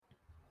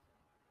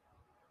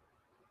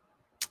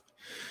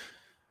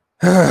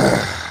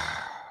mm,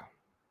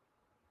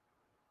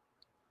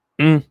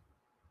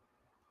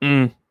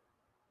 mm,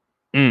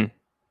 mm.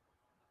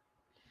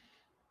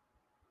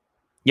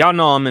 Y'all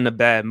know I'm in a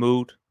bad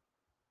mood.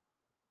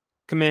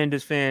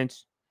 Commanders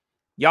fans,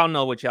 y'all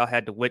know what y'all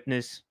had to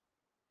witness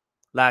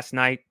last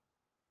night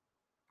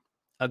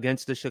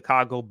against the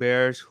Chicago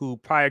Bears, who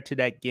prior to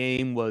that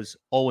game was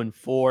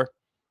 0-4.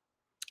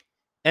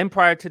 And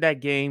prior to that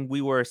game,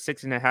 we were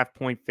 6.5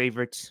 point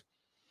favorites,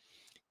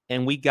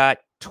 and we got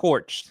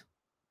torched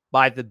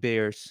by the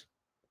Bears,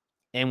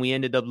 and we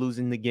ended up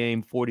losing the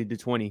game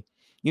 40-20.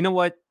 You know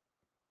what?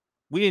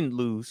 We didn't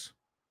lose.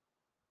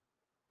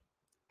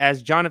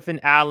 As Jonathan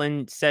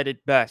Allen said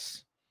it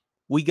best,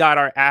 we got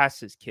our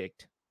asses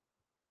kicked.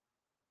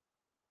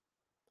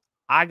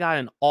 I got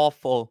an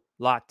awful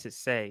lot to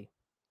say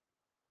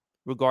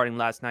regarding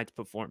last night's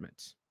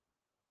performance.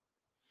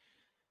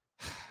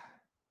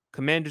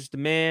 Commander's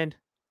Demand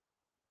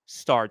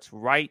starts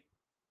right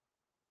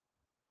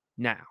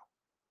now.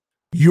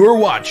 You're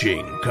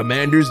watching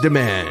Commander's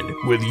Demand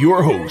with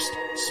your host,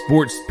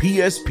 Sports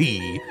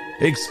PSP,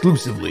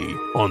 exclusively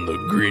on the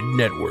Grid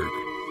Network.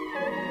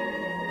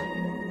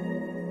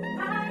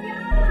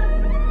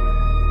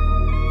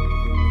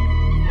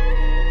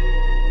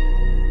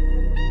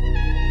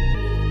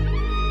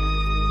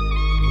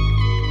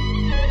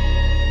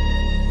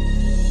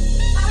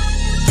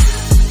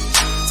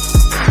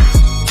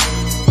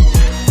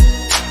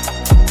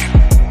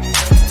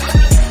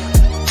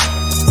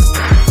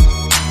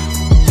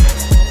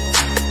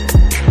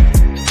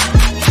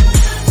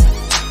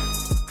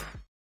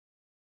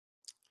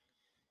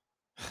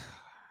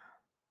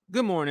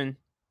 Good morning,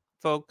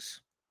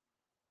 folks.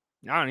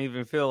 I don't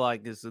even feel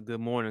like it's a good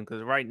morning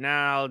because right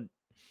now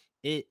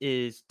it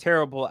is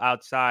terrible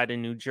outside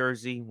in New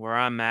Jersey where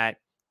I'm at.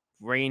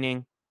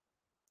 Raining,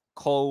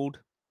 cold.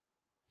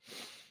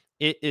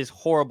 It is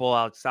horrible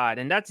outside.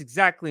 And that's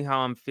exactly how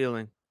I'm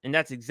feeling. And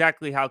that's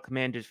exactly how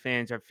Commanders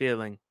fans are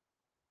feeling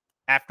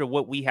after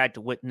what we had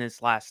to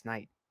witness last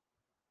night.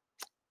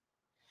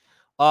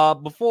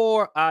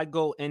 Before I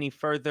go any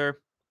further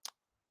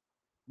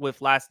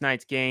with last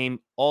night's game,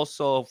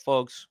 also,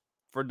 folks,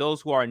 for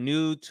those who are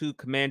new to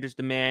Commander's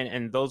Demand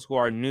and those who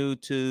are new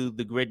to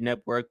the Grid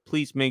Network,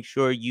 please make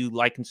sure you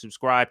like and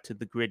subscribe to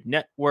the Grid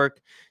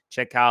Network.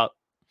 Check out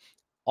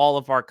all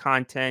of our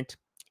content.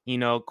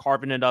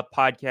 Carving It Up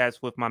podcast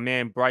with my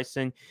man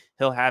Bryson.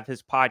 He'll have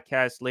his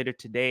podcast later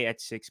today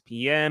at 6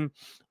 p.m.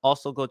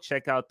 Also, go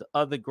check out the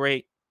other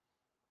great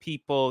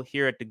people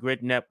here at the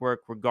Grid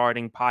Network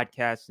regarding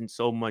podcasts and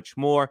so much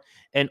more.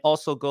 And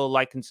also go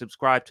like and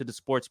subscribe to the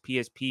Sports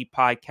PSP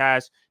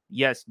podcast.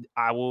 Yes,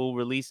 I will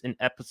release an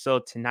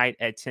episode tonight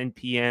at 10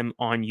 p.m.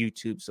 on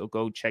YouTube, so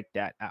go check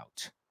that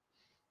out.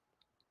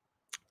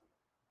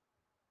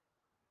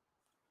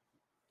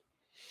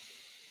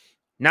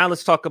 Now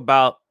let's talk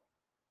about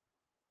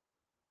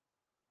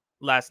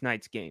last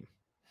night's game.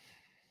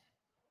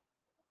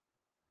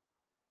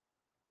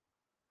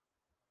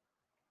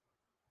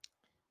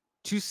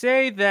 To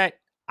say that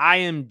I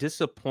am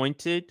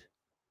disappointed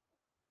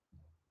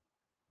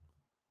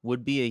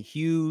would be a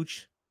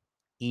huge,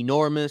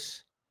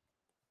 enormous,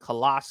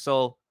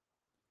 colossal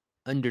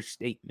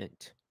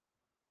understatement.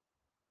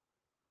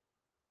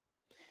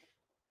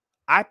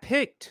 I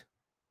picked,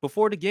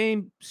 before the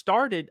game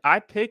started,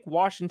 I picked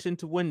Washington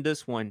to win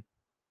this one,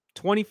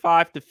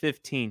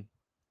 25-15.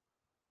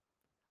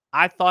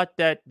 I thought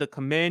that the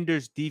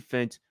Commanders'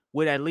 defense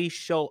would at least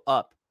show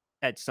up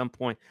at some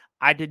point.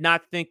 I did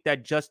not think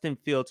that Justin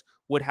Fields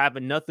would have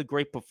another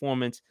great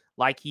performance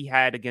like he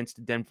had against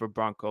the Denver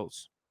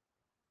Broncos.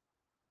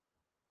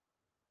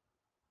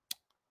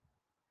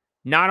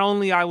 Not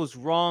only I was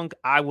wrong,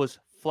 I was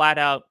flat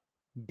out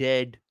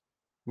dead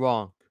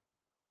wrong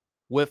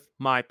with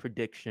my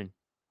prediction.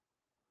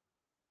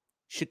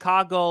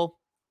 Chicago,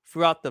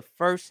 throughout the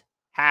first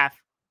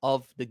half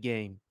of the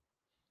game,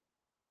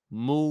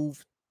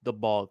 moved the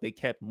ball. They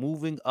kept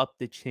moving up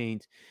the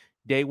chains.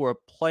 They were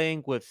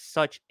playing with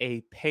such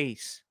a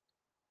pace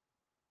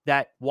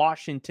that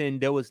Washington,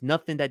 there was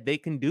nothing that they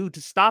can do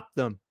to stop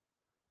them.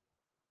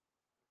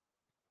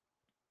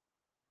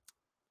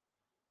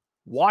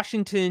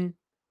 Washington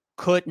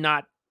could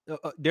not,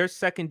 their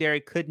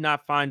secondary could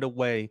not find a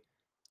way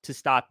to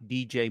stop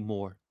DJ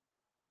Moore.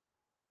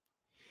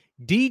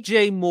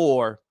 DJ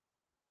Moore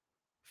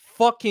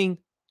fucking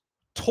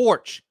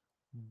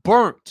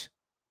burnt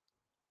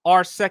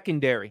our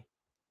secondary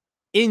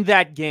in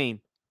that game.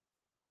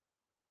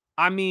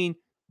 I mean,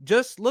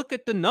 just look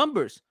at the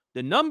numbers.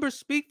 The numbers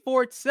speak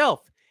for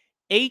itself.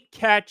 8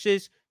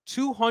 catches,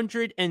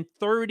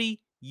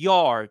 230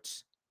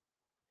 yards,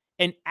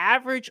 an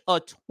average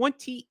of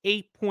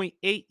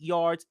 28.8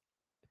 yards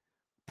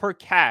per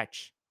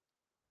catch,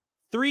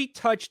 3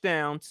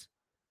 touchdowns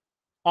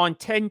on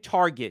 10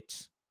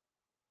 targets.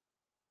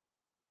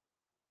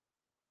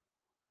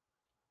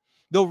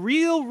 The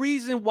real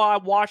reason why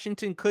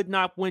Washington could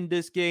not win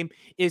this game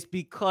is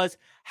because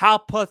how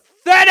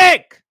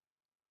pathetic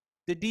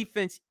the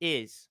defense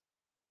is.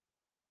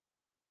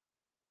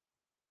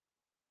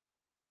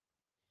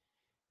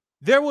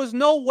 There was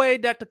no way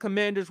that the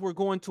Commanders were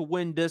going to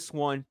win this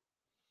one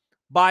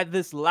by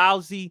this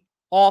lousy,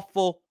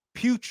 awful,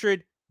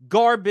 putrid,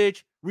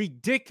 garbage,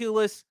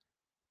 ridiculous,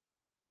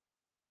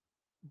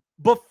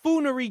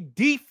 buffoonery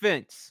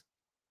defense.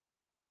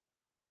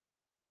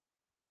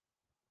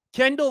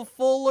 Kendall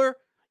Fuller,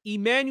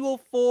 Emmanuel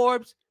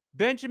Forbes,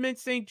 Benjamin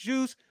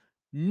St-Juste,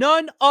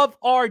 none of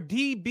our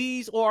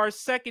DBs or our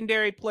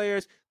secondary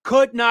players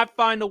could not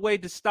find a way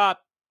to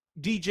stop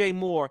DJ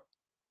Moore.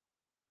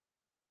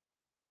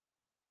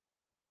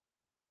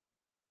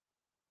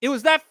 It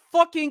was that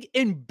fucking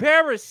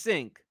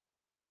embarrassing.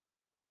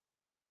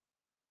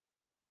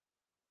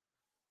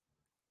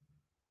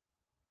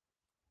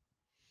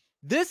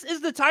 This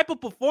is the type of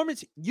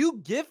performance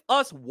you give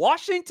us,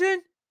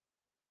 Washington?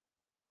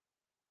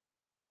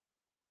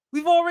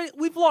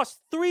 We've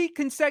lost 3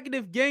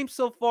 consecutive games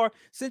so far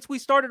since we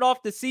started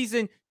off the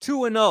season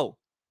 2-0.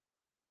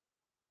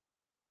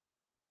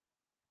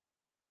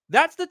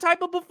 That's the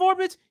type of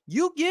performance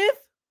you give?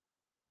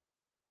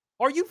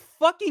 Are you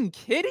fucking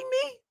kidding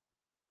me?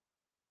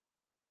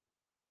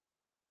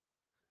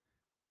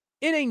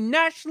 In a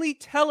nationally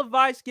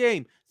televised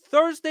game,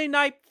 Thursday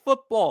Night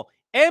Football,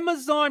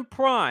 Amazon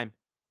Prime,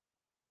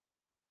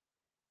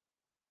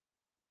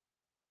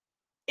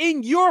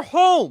 in your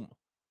home,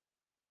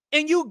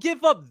 and you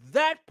give up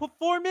that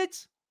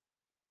performance?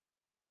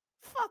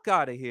 Fuck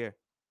out of here.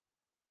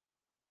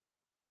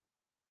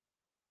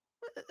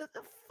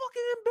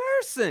 Fucking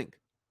embarrassing.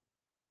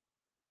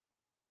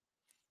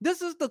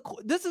 This is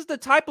the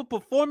type of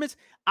performance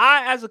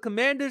I, as a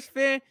Commanders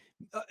fan,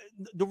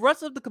 the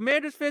rest of the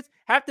Commanders fans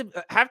have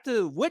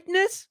to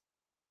witness,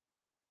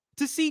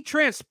 to see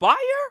transpire.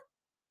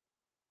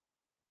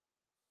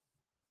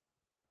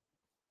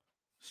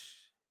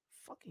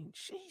 Fucking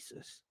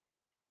Jesus.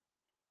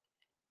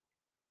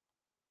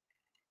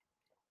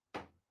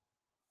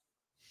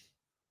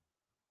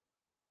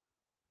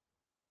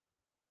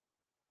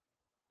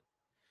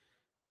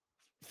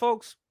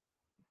 Folks,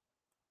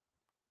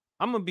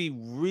 I'm going to be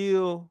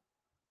real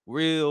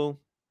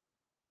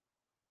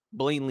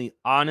blatantly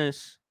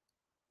honest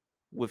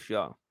with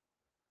y'all.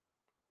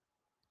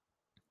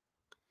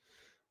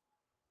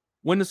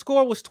 When the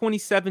score was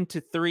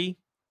 27-3,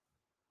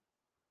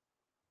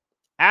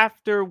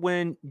 after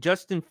when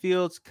Justin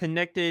Fields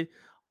connected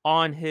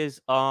on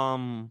his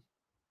touchdown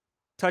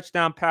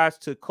pass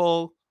to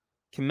Cole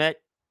Kmet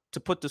to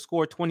put the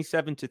score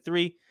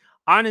 27-3,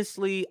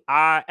 honestly,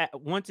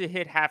 once it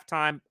hit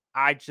halftime,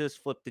 I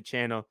just flipped the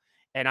channel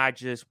and I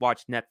just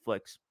watched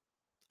Netflix.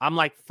 I'm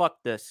like,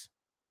 fuck this.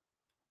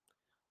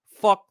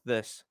 Fuck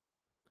this.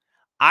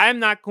 I'm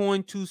not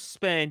going to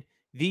spend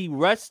the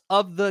rest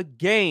of the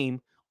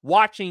game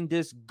watching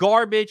this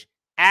garbage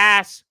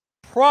ass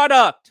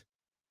product.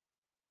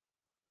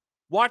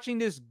 Watching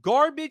this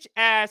garbage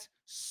ass,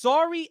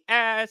 sorry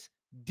ass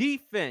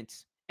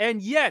defense.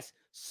 And yes,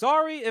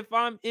 sorry if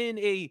I'm in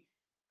a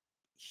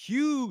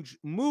huge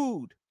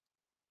mood.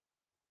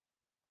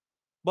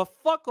 But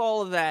fuck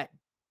all of that.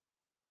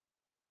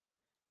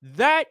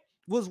 That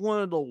was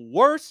one of the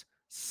worst,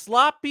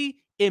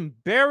 sloppy,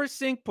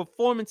 embarrassing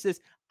performances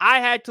I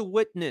had to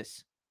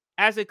witness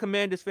as a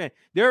Commanders fan.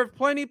 There are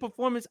plenty of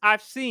performances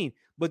I've seen,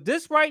 but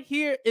this right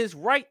here is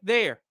right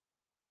there.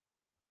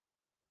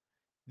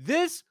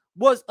 This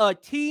was a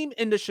team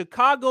in the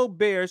Chicago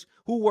Bears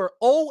who were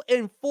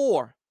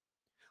 0-4,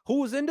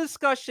 who was in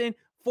discussion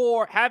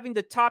for having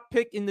the top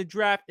pick in the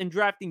draft and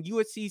drafting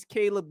USC's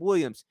Caleb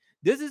Williams.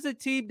 This is a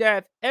team that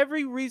have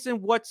every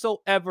reason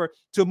whatsoever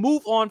to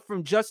move on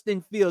from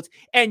Justin Fields,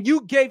 and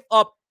you gave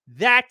up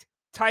that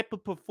type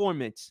of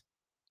performance.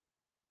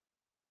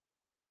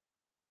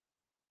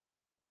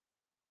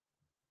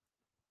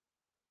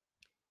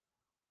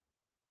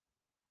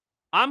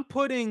 I'm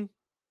putting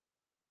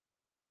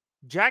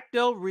Jack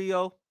Del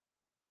Rio,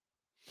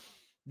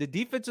 the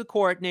defensive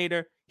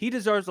coordinator, he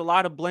deserves a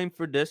lot of blame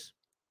for this,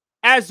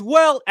 as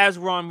well as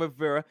Ron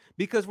Rivera,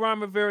 because Ron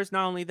Rivera is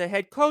not only the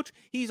head coach,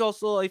 he's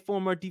also a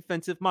former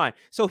defensive mind.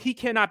 So he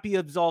cannot be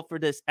absolved for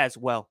this as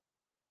well.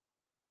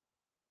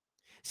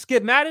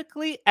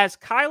 Schematically, as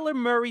Kyler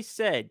Murray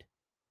said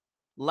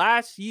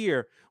last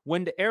year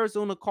when the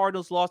Arizona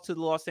Cardinals lost to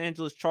the Los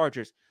Angeles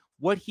Chargers,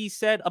 what he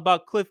said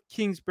about Cliff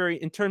Kingsbury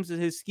in terms of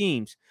his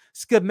schemes,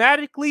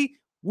 schematically,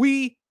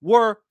 we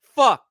were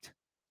fucked.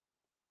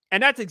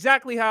 And that's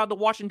exactly how the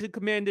Washington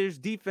Commanders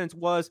defense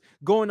was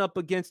going up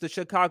against the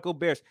Chicago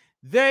Bears.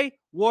 They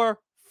were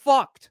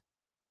fucked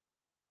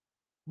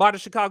by the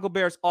Chicago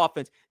Bears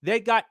offense. They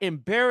got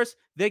embarrassed.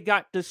 They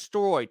got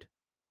destroyed.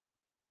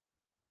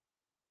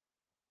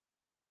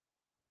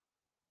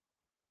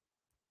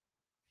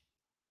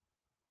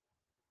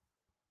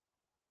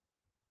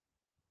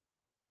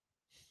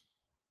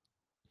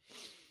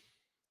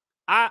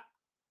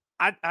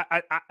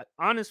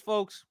 Honest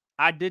folks,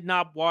 I did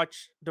not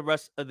watch the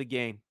rest of the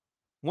game.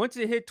 Once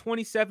it hit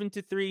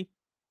 27-3,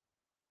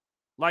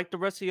 like the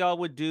rest of y'all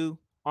would do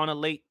on a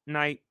late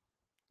night,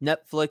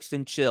 Netflix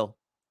and chill.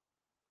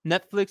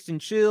 Netflix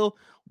and chill,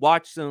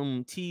 watch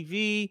some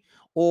TV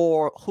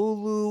or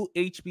Hulu,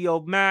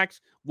 HBO Max,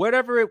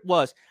 whatever it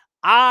was.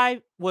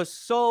 I was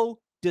so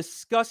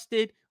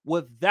disgusted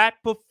with that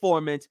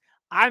performance.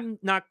 I'm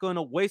not going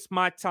to waste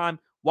my time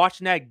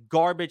watching the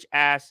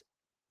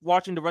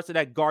rest of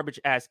that garbage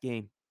ass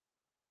game.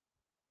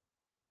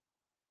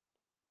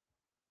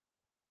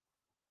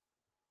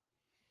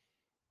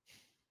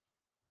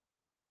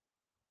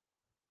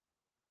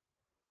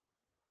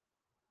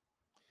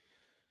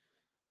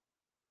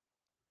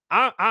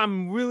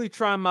 I'm really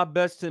trying my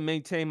best to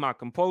maintain my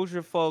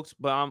composure, folks,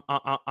 but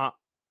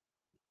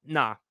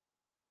nah.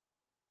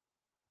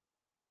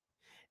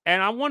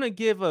 And I want to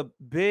give a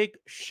big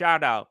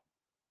shout out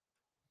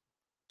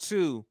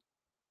to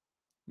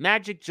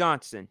Magic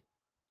Johnson.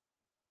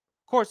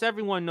 Of course,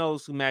 everyone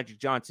knows who Magic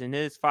Johnson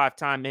is,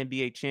 5-time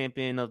NBA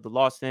champion of the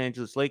Los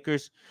Angeles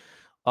Lakers.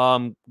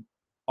 Um,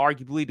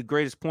 Arguably the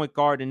greatest point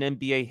guard in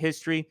NBA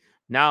history,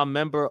 now a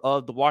member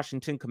of the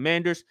Washington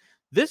Commanders.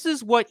 This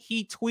is what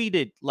he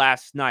tweeted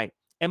last night.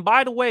 And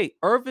by the way,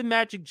 Earvin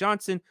Magic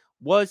Johnson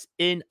was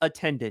in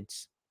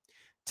attendance.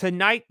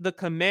 Tonight, the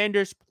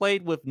Commanders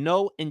played with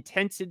no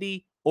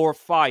intensity or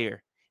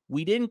fire.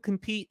 We didn't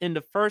compete in the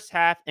first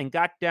half and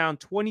got down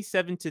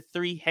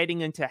 27-3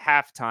 heading into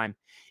halftime.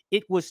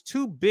 It was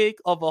too big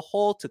of a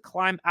hole to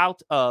climb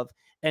out of,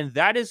 and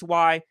that is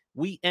why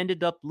we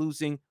ended up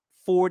losing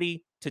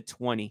 40-20.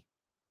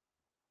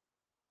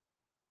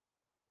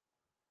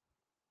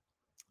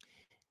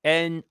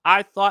 And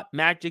I thought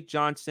Magic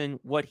Johnson,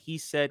 what he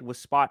said was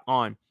spot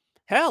on.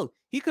 Hell,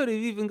 he could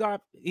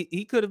have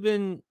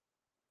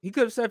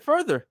said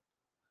further.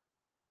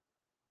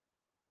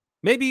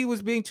 Maybe he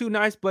was being too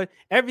nice, but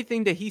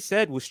everything that he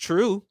said was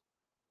true.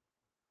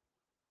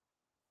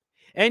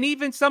 And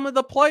even some of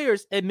the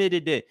players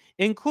admitted it,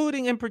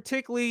 including and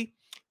particularly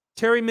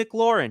Terry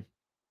McLaurin.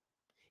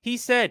 He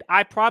said,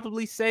 I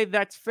probably say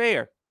that's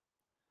fair.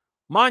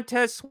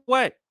 Montez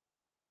Sweat,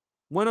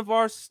 one of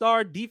our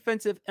star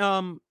defensive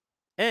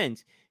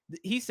ends,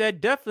 he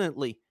said,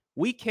 definitely,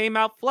 we came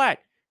out flat.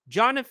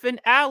 Jonathan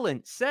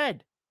Allen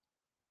said,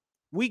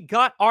 we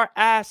got our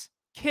ass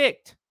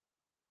kicked.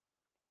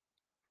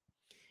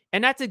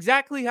 And that's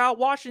exactly how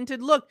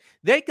Washington looked.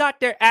 They got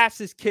their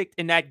asses kicked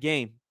in that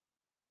game.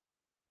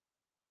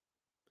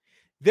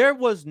 There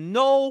was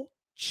no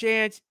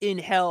chance in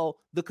hell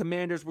the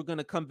Commanders were going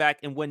to come back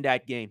and win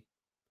that game.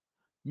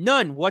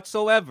 None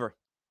whatsoever.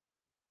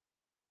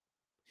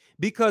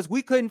 Because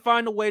we couldn't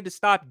find a way to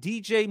stop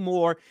DJ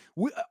Moore.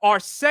 Our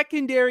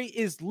secondary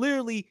is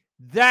literally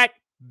that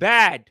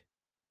bad.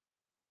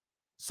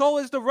 So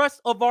is the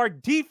rest of our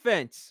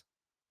defense.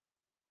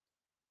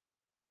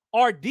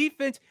 Our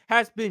defense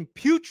has been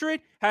putrid,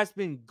 has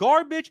been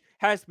garbage,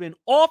 has been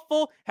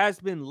awful, has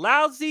been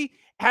lousy,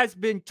 has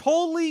been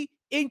totally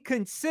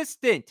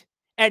inconsistent,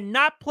 and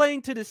not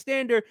playing to the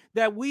standard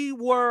that we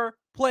were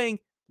playing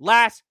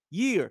last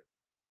year.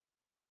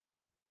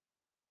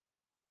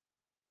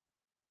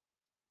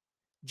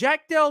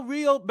 Jack Del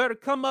Rio better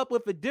come up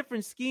with a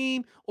different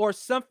scheme or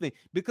something,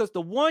 because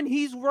the one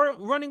he's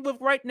running with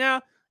right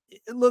now,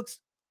 it looks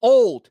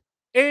old,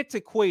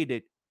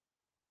 antiquated.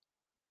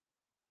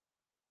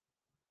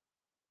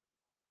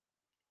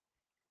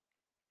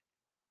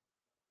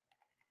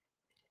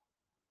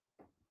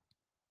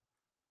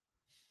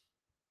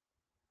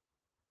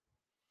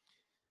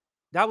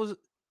 That was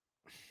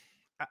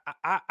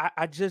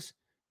I just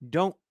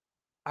don't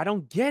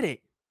get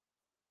it.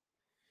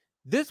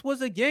 This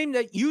was a game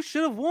that you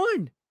should have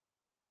won.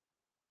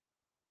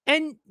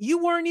 And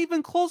you weren't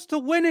even close to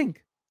winning.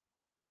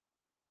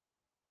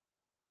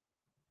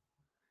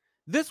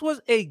 This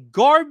was a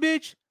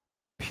garbage,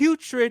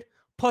 putrid,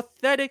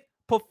 pathetic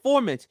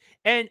performance.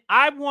 And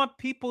I want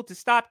people to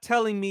stop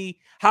telling me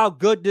how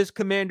good this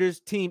Commanders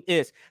team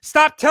is.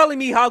 Stop telling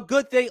me how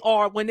good they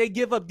are when they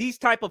give up these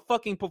type of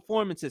fucking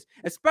performances,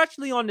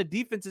 especially on the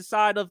defensive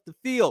side of the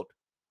field.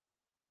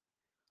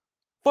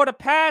 For the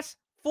past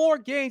 4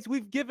 games,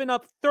 we've given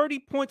up 30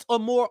 points or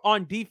more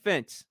on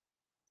defense.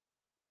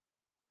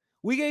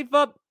 We gave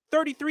up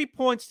 33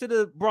 points to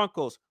the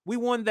Broncos. We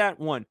won that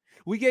one.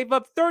 We gave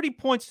up 30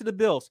 points to the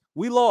Bills.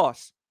 We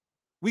lost.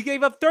 We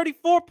gave up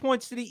 34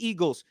 points to the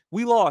Eagles.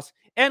 We lost.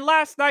 And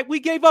last night, we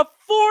gave up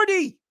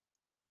 40.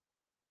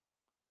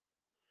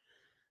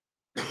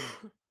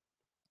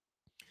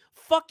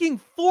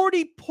 Fucking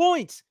 40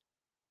 points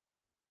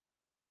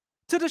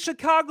to the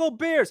Chicago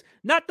Bears,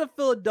 not the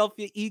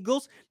Philadelphia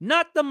Eagles,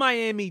 not the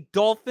Miami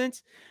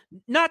Dolphins,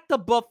 not the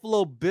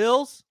Buffalo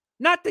Bills,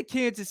 not the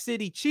Kansas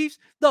City Chiefs,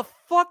 the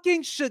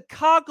fucking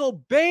Chicago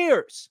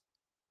Bears.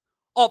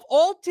 Of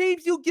all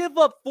teams you give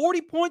up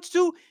 40 points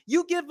to,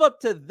 you give up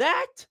to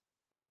that?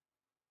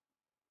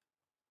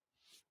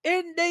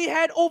 And they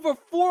had over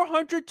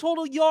 400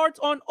 total yards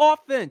on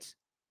offense.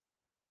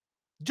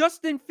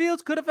 Justin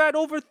Fields could have had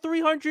over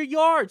 300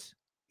 yards.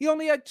 He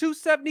only had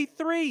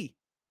 273.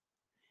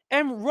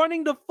 And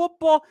running the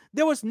football,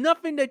 there was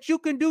nothing that you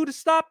can do to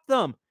stop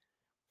them.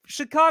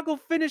 Chicago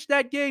finished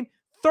that game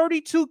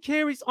 32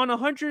 carries on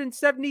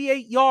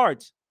 178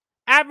 yards,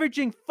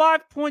 averaging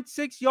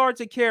 5.6 yards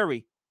a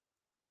carry.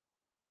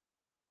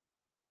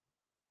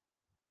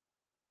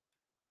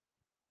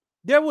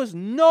 There was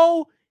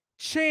no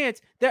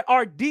chance that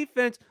our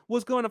defense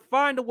was going to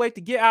find a way to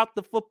get out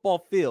the football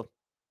field.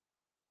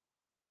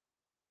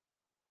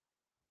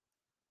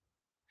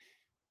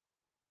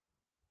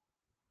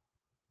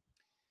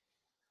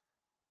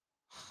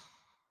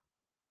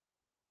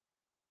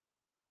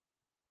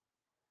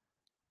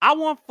 I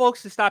want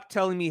folks to stop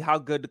telling me how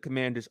good the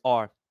Commanders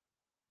are.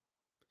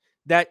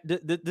 That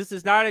this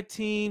is not a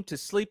team to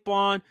sleep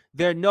on.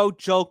 They're no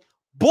joke.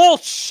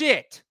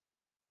 Bullshit.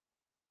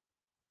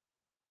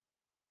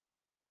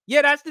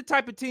 Yeah, that's the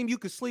type of team you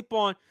could sleep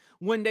on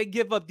when they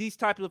give up these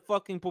types of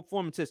fucking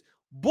performances.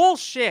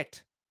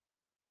 Bullshit.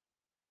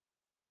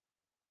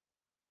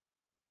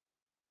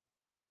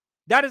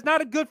 That is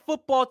not a good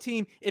football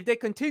team if they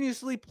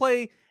continuously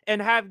play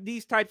and have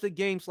these types of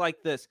games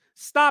like this.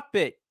 Stop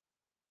it.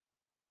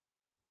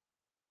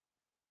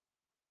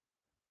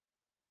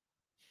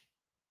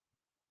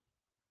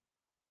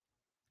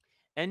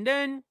 And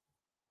then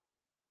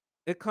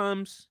it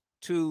comes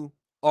to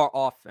our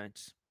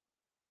offense.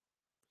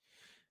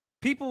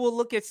 People will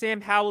look at Sam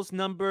Howell's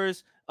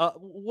numbers.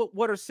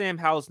 What are Sam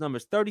Howell's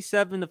numbers?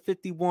 37 to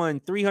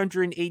 51,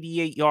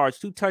 388 yards,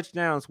 2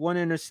 touchdowns, 1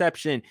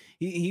 interception.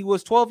 He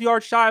was 12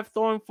 yards shy of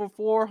throwing for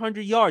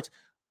 400 yards.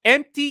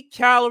 Empty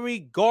calorie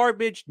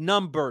garbage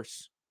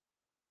numbers.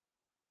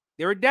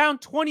 They were down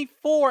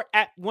 24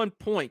 at one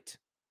point.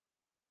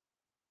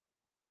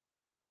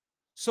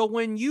 So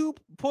when you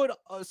put,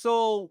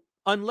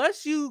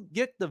 unless you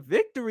get the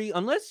victory,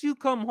 unless you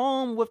come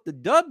home with the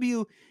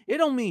W, it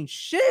don't mean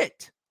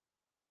shit.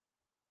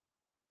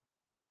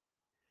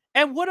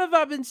 And what have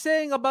I been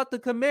saying about the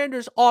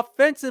Commanders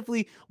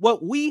offensively?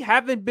 What we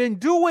haven't been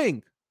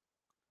doing.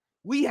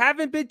 We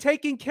haven't been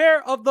taking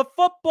care of the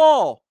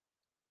football.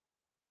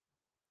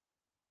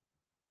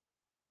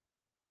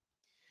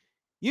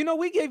 You know,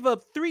 we gave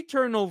up 3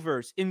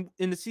 turnovers in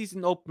the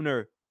season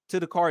opener to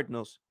the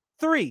Cardinals.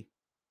 3.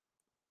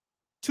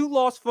 2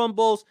 lost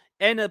fumbles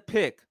and a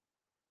pick.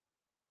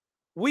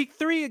 Week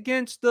 3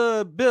 against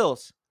the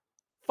Bills.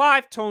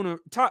 5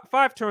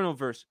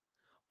 turnovers.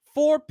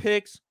 4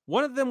 picks.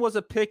 One of them was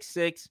a pick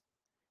 6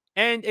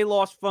 and a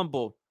lost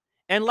fumble.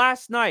 And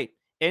last night,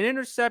 an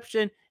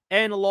interception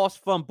and a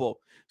lost fumble.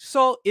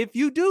 So if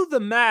you do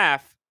the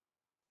math,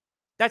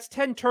 that's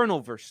 10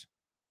 turnovers.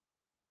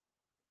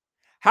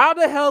 How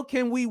the hell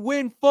can we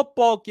win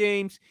football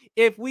games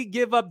if we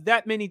give up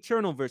that many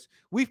turnovers?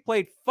 We've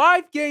played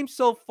 5 games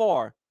so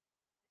far,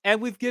 and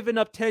we've given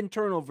up 10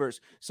 turnovers.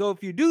 So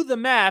if you do the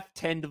math,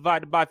 10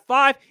 divided by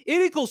 5,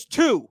 it equals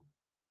 2.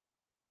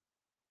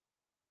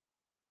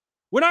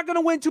 We're not going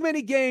to win too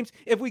many games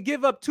if we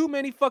give up too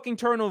many fucking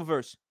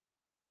turnovers.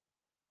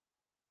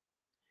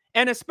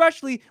 And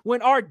especially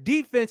when our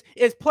defense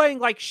is playing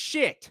like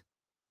shit.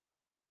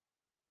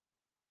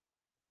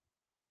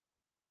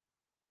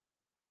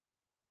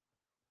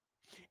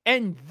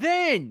 And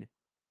then,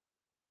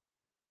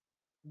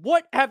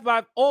 what have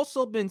I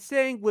also been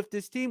saying with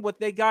this team? What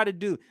they got to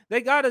do?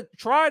 They got to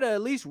try to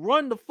at least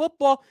run the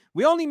football.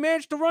 We only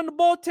managed to run the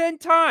ball 10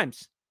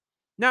 times.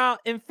 Now,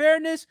 in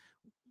fairness,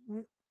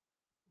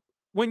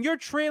 when you're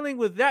trailing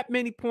with that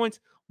many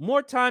points,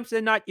 more times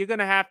than not, you're going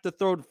to have to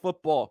throw the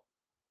football.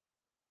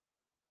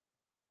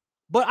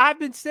 But I've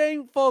been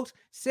saying, folks,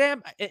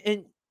 Sam,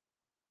 and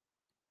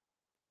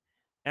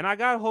I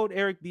got to hold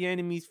Eric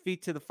Bieniemy's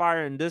feet to the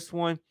fire in this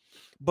one,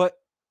 but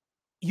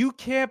you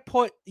can't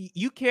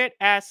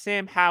ask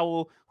Sam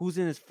Howell, who's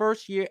in his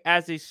first year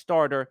as a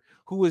starter,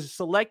 who was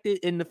selected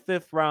in the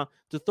 5th round,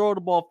 to throw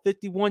the ball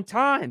 51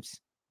 times.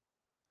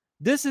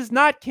 This is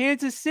not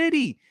Kansas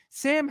City.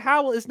 Sam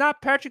Howell is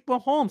not Patrick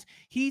Mahomes.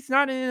 He's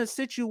not in a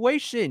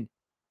situation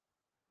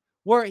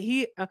where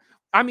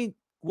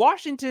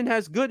Washington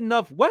has good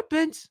enough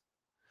weapons,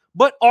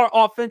 but our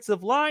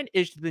offensive line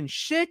has been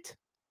shit.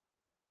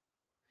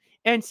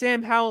 And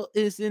Sam Howell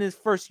is in his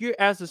first year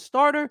as a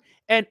starter.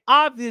 And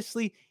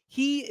obviously,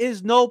 he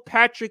is no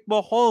Patrick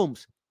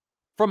Mahomes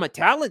from a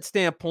talent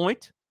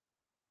standpoint.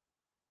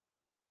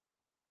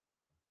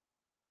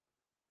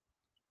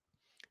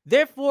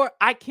 Therefore,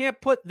 I can't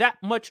put that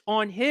much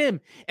on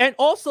him. And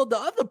also, the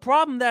other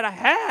problem that I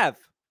have,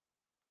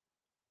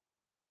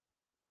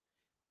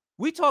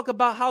 we talk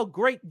about how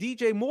great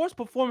DJ Moore's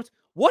performance.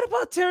 What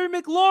about Terry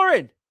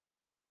McLaurin?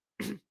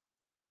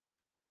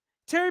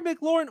 Terry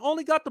McLaurin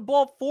only got the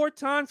ball 4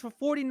 times for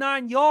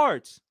 49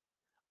 yards.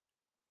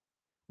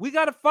 We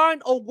got to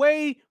find a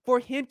way for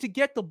him to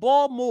get the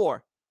ball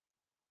more,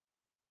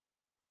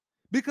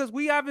 because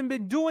we haven't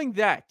been doing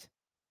that.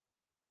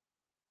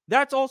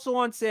 That's also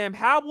on Sam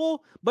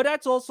Howell, but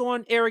that's also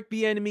on Eric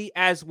Bieniemy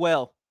as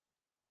well,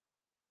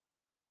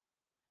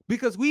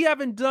 because we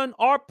haven't done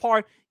our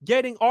part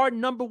getting our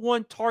number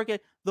 1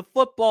 target the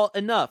football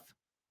enough.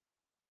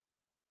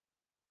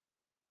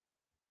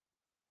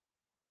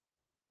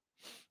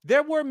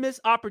 There were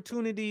missed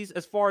opportunities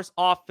as far as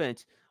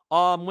offense.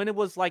 When it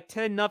was like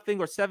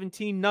 10-0 or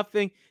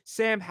 17-0,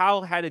 Sam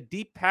Howell had a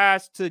deep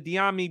pass to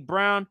Dyami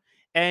Brown,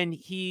 and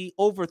he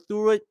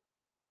overthrew it.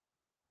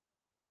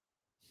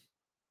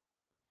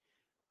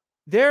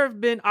 There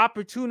have been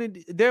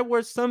opportunities. There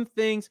were some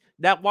things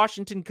that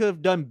Washington could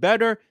have done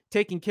better,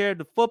 taking care of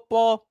the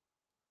football,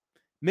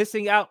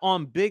 missing out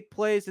on big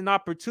plays and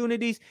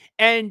opportunities.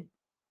 And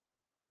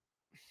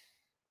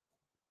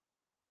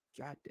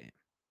God damn.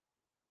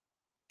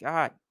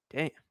 I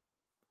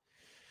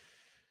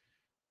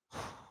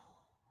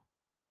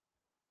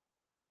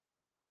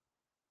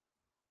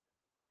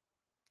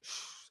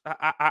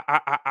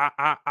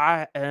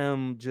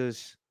am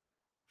just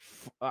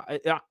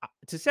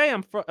to say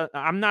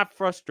I'm not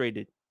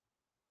frustrated.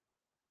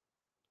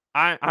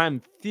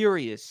 I'm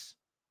furious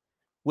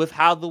with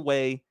how the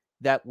way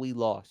that we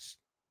lost.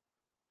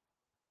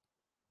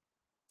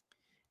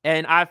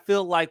 And I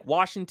feel like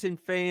Washington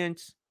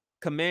fans,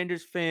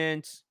 Commanders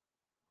fans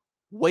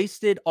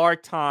wasted our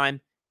time,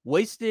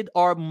 wasted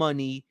our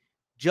money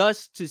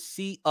just to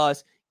see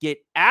us get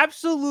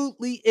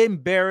absolutely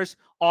embarrassed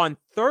on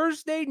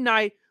Thursday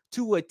night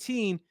to a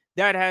team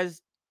that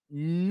has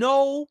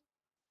no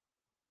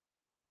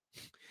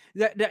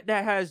that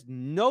has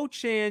no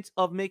chance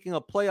of making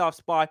a playoff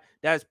spot,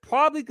 that is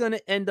probably going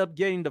to end up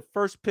getting the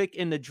first pick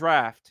in the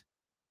draft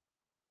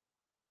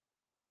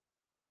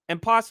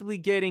and possibly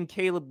getting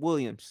Caleb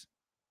Williams.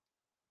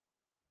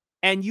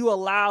 And you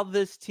allow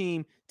this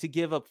team to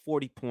give up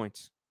 40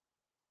 points.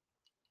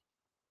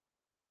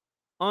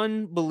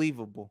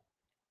 Unbelievable.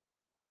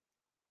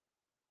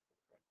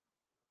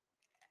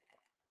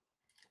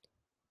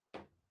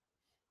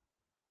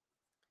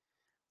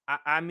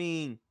 I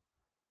mean,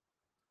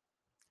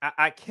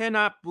 I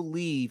cannot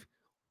believe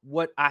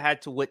what I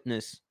had to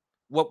witness,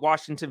 what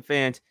Washington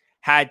fans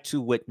had to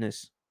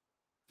witness.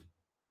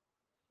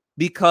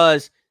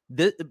 Because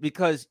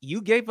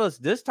you gave us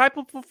this type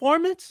of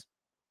performance?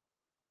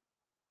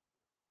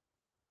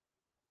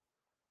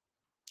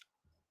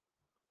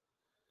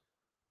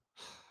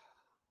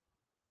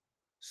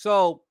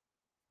 So,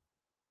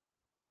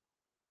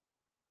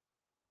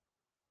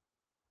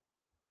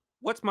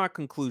 what's my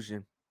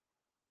conclusion?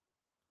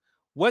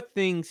 What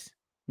things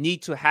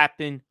need to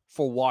happen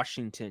for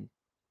Washington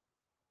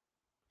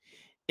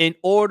in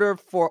order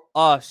for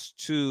us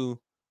to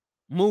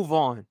move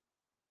on?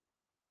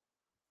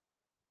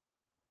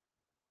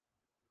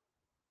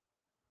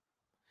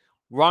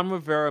 Ron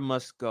Rivera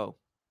must go.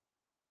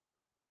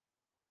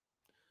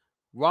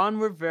 Ron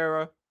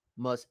Rivera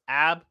must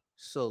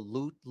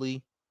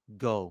absolutely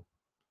go.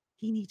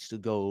 He needs to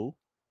go,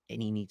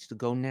 and he needs to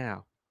go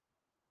now.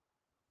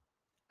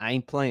 I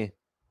ain't playing.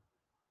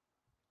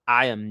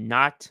 I am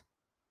not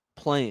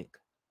playing,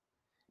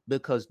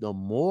 because the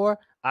more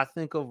I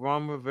think of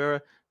Ron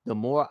Rivera, the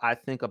more I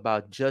think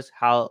about just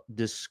how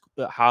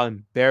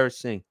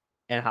embarrassing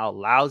and how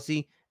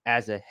lousy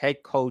as a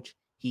head coach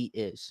he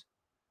is.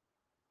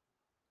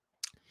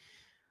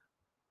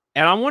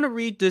 And I want to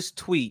read this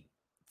tweet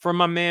from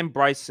my man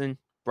Bryson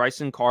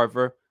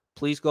Carver.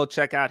 Please go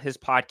check out his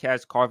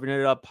podcast, Carving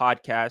It Up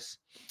Podcast,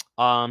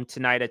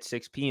 tonight at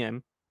 6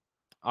 p.m.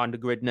 on the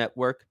Grid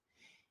Network.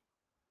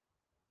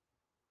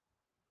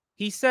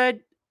 He said,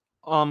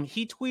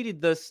 he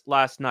tweeted this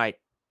last night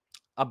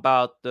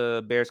about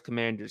the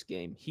Bears-Commanders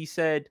game. He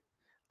said,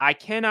 "I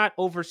cannot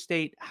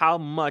overstate how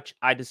much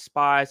I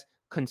despise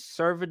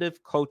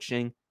conservative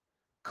coaching.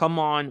 Come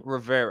on,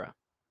 Rivera."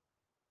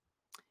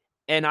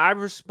 And I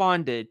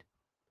responded,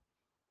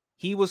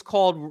 he was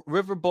called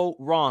Riverboat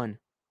Ron.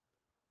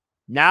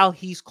 Now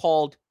he's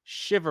called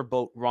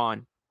Shiverboat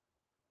Ron.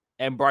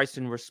 And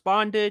Bryson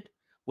responded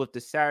with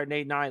the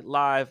Saturday Night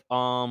Live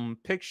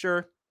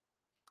picture.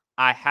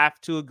 I have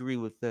to agree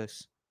with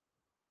this.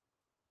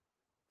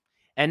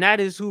 And that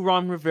is who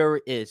Ron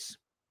Rivera is.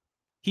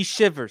 He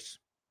shivers.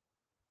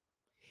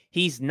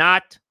 He's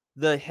not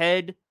the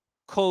head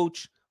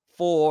coach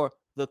for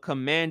the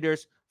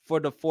Commanders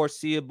for the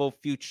foreseeable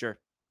future.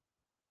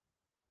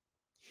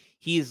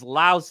 He is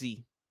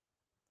lousy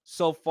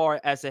so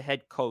far as a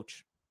head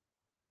coach.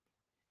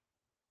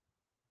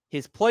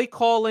 His play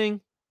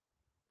calling,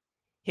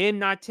 him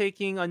not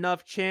taking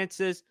enough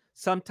chances,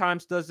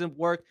 sometimes doesn't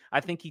work. I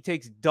think he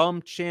takes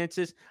dumb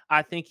chances.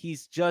 I think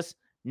he's just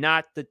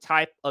not the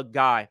type of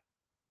guy.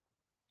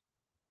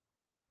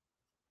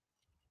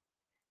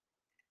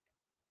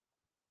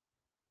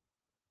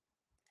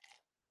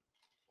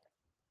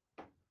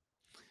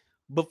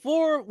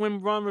 Before,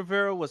 when Ron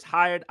Rivera was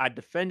hired, I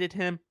defended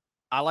him.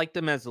 I liked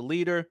him as a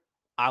leader.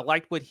 I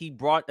liked what he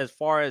brought as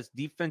far as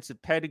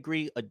defensive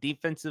pedigree, a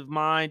defensive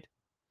mind.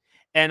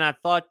 And I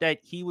thought that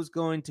he was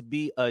going to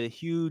be I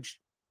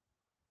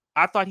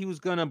thought he was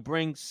going to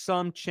bring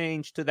some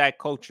change to that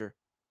culture.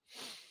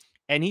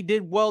 And he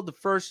did well the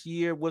first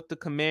year with the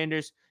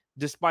Commanders,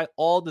 despite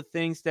all the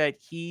things that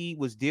he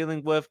was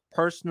dealing with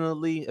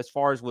personally, as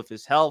far as with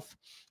his health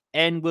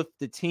and with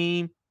the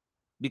team,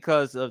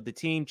 because of the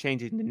team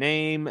changing the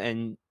name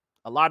and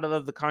a lot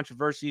of the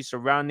controversy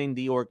surrounding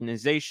the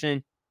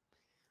organization.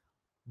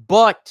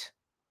 But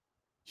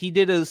he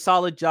did a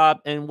solid job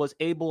and was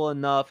able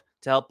enough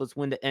to help us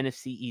win the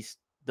NFC East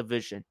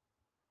division.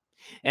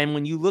 And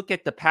when you look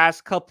at the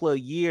past couple of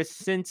years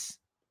since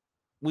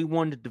we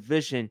won the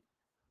division,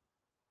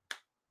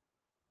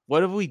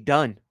 what have we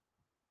done?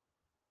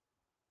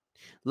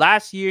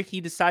 Last year,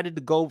 he decided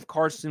to go with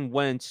Carson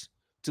Wentz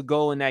to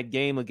go in that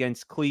game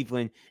against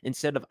Cleveland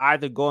instead of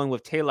either going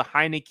with Taylor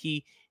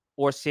Heineke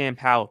or Sam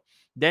Howell.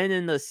 Then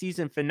in the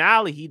season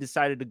finale, he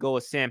decided to go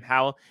with Sam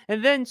Howell.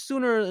 And then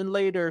sooner than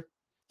later,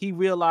 he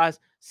realized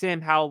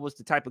Sam Howell was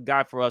the type of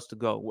guy for us to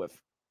go with.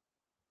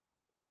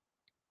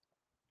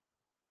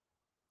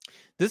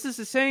 This is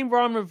the same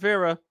Ron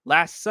Rivera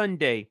last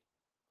Sunday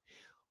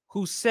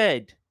who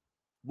said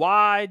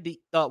why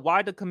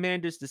the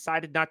Commanders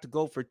decided not to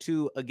go for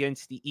 2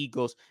 against the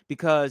Eagles,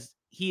 because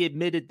he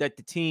admitted that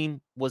the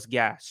team was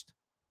gassed.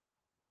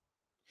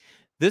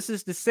 This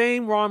is the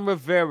same Ron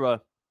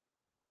Rivera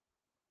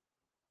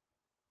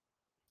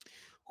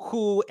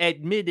who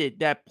admitted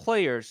that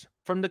players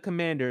from the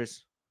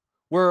Commanders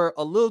were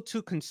a little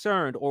too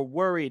concerned or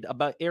worried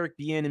about Eric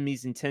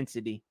Bieniemy's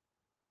intensity.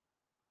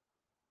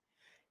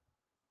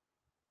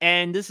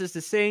 And this is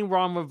the same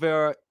Ron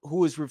Rivera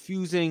who is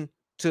refusing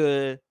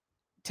to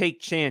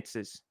take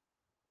chances.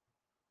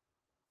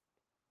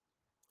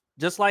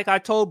 Just like I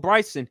told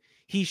Bryson,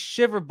 he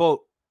shiverboat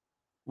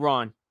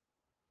Ron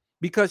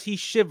because he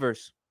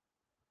shivers.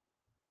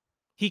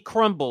 He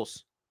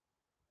crumbles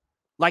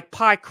like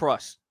pie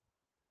crust.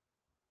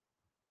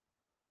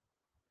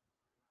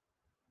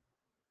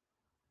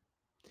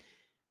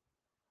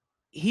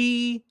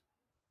 He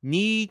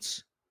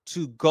needs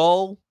to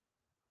go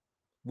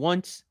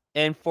once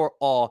and for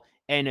all.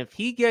 And if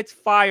he gets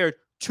fired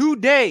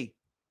today,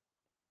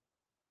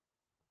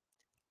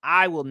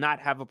 I will not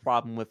have a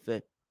problem with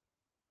it.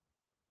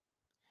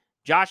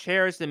 Josh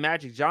Harris and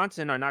Magic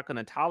Johnson are not going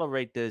to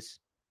tolerate this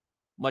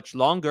much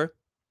longer,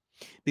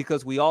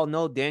 because we all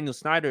know Daniel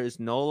Snyder is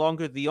no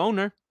longer the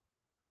owner.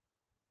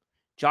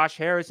 Josh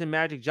Harris and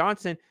Magic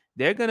Johnson,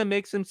 they're going to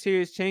make some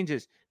serious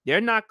changes.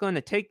 They're not going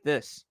to take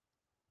this.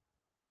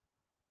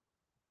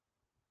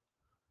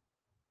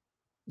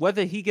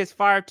 Whether he gets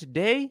fired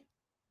today,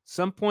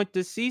 some point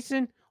this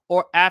season,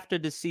 or after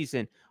the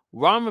season,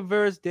 Ron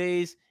Rivera's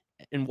days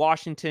in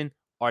Washington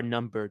are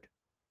numbered.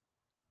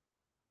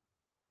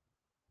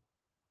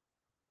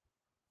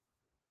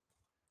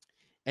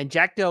 And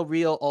Jack Del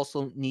Rio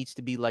also needs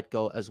to be let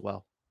go as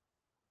well.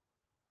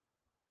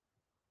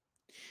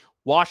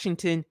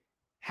 Washington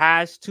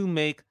has to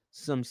make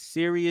some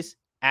serious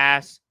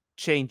ass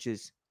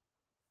changes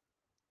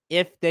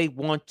if they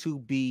want to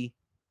be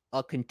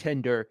a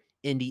contender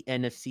in the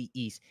NFC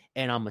East.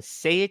 And I'm going to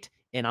say it,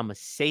 and I'm going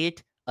to say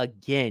it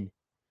again.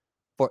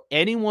 For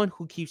anyone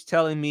who keeps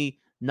telling me,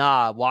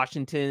 nah,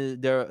 Washington,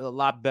 they're a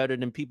lot better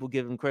than people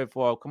give them credit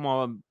for. Come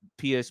on,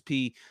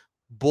 PSP.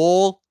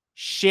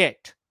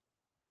 Bullshit.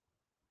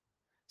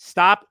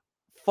 Stop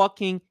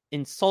fucking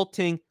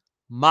insulting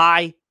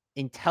my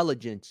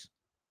intelligence.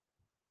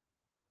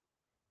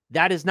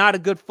 That is not a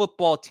good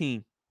football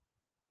team.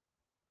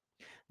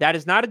 That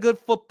is not a good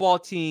football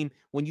team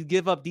when you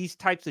give up these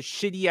types of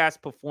shitty-ass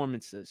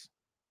performances.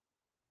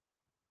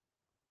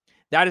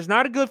 That is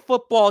not a good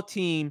football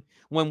team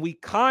when we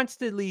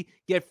constantly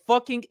get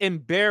fucking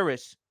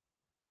embarrassed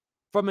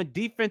from a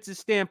defensive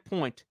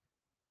standpoint,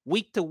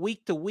 week to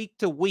week to week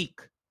to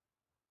week.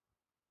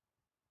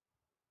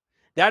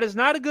 That is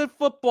not a good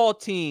football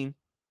team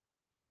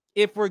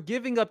if we're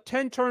giving up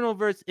 10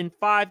 turnovers in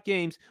 5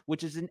 games,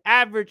 which is an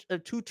average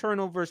of 2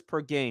 turnovers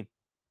per game.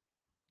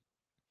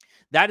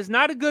 That is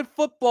not a good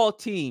football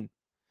team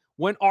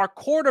when our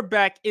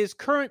quarterback is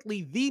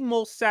currently the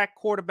most sacked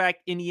quarterback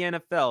in the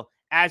NFL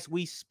as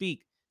we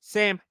speak,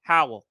 Sam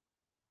Howell.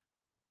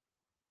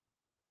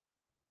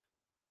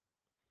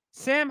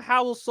 Sam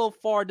Howell so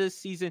far this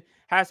season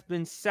has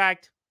been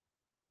sacked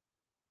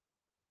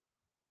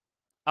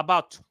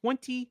about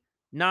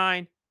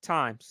 29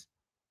 times.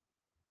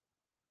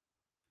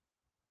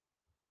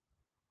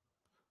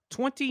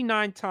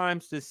 29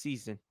 times this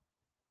season.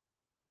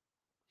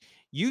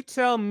 You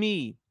tell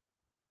me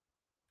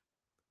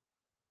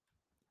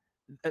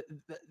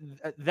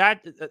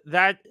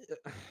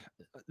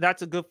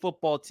that's a good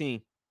football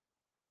team.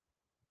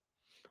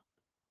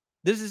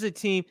 This is a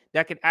team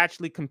that can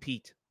actually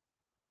compete.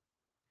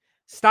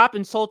 Stop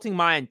insulting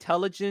my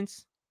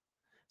intelligence.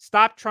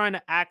 Stop trying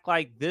to act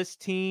like this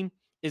team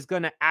is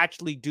going to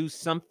actually do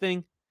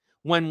something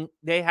when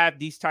they have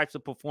these types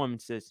of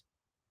performances.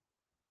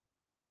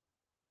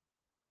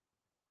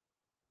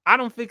 I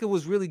don't think it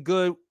was really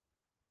good,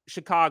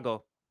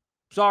 Chicago.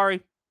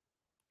 Sorry.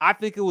 I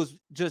think it was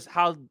just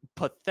how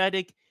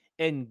pathetic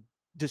and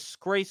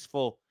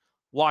disgraceful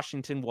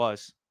Washington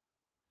was.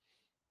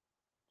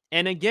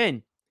 And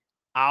again,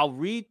 I'll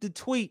read the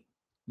tweet.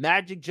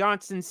 Magic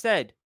Johnson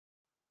said,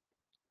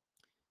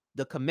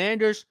 the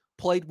Commanders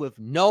played with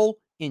no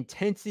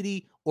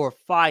intensity or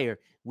fire.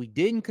 We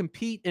didn't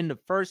compete in the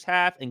first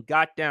half and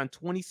got down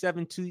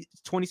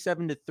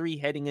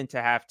 27-3 heading into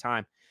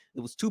halftime. It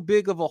was too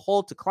big of a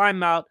hole to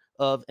climb out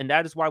of, and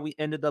that is why we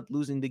ended up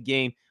losing the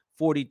game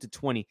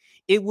 40-20.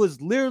 It was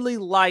literally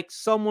like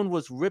someone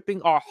was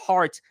ripping our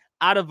hearts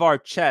out of our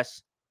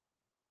chests,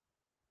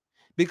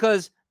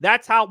 because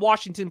that's how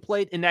Washington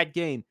played in that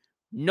game.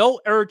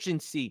 No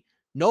urgency,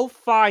 no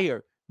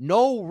fire,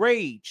 no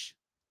rage.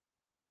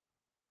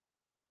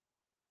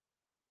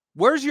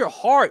 Where's your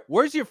heart?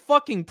 Where's your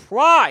fucking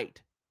pride?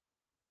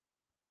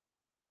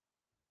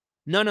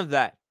 None of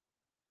that.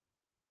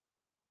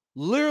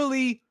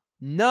 Literally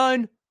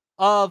none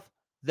of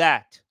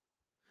that.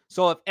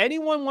 So if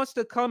anyone wants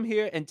to come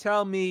here and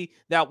tell me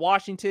that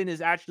Washington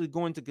is actually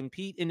going to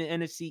compete in the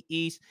NFC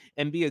East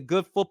and be a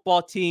good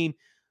football team,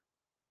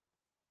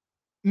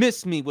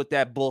 miss me with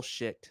that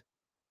bullshit.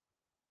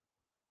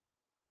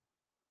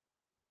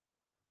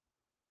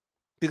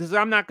 Because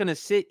I'm not going to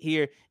sit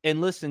here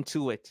and listen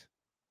to it.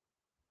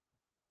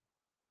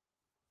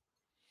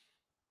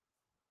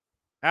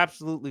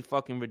 Absolutely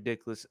fucking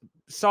ridiculous.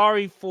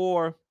 Sorry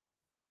for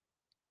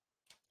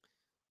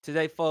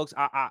today, folks.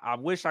 I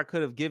wish I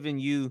could have given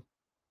you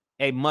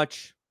a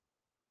much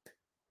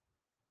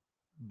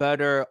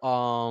better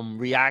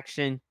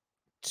reaction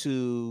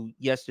to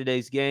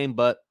yesterday's game,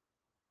 but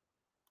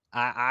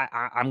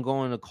I'm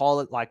going to call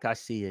it like I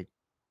see it.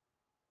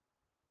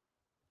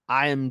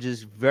 I am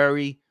just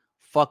very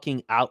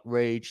fucking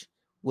outraged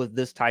with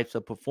this type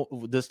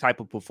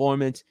of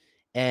performance,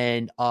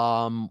 and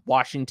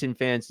Washington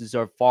fans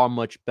deserve far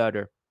much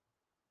better,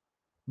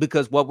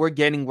 because what we're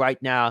getting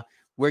right now,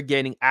 we're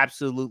getting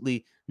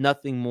absolutely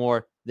nothing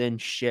more than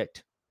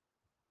shit.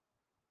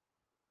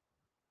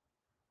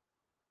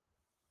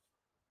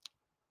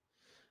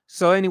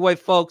 So anyway,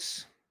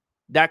 folks,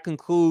 that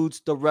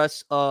concludes the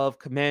rest of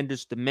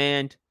Commander's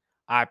Demand.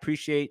 I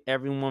appreciate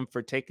everyone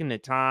for taking the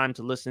time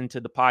to listen to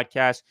the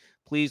podcast.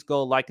 Please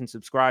go like and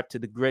subscribe to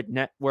the Grid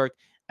Network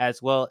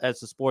as well as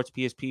the Sports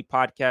PSP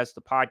podcast.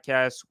 The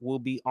podcast will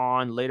be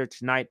on later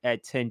tonight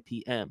at 10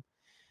 p.m.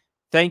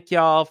 Thank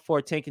y'all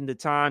for taking the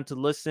time to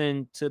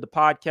listen to the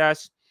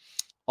podcast.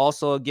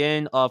 Also,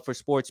 again, for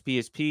Sports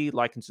PSP,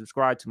 like and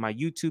subscribe to my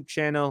YouTube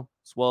channel,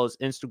 as well as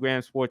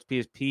Instagram Sports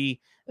PSP,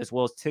 as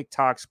well as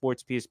TikTok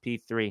Sports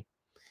PSP3.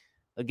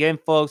 Again,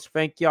 folks,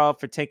 thank y'all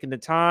for taking the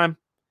time.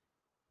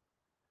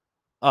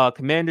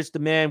 Commander's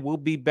Demand will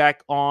be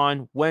back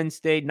on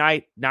Wednesday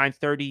night,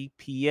 9:30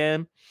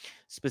 p.m.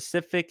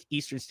 Pacific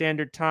Eastern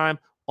Standard Time,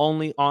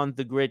 only on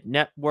the Grid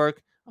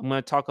Network. I'm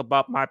going to talk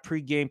about my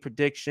pregame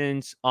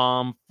predictions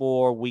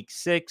for Week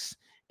 6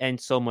 and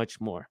so much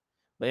more.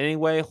 But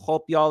anyway,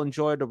 hope y'all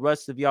enjoy the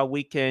rest of y'all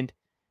weekend,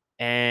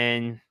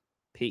 and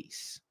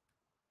peace.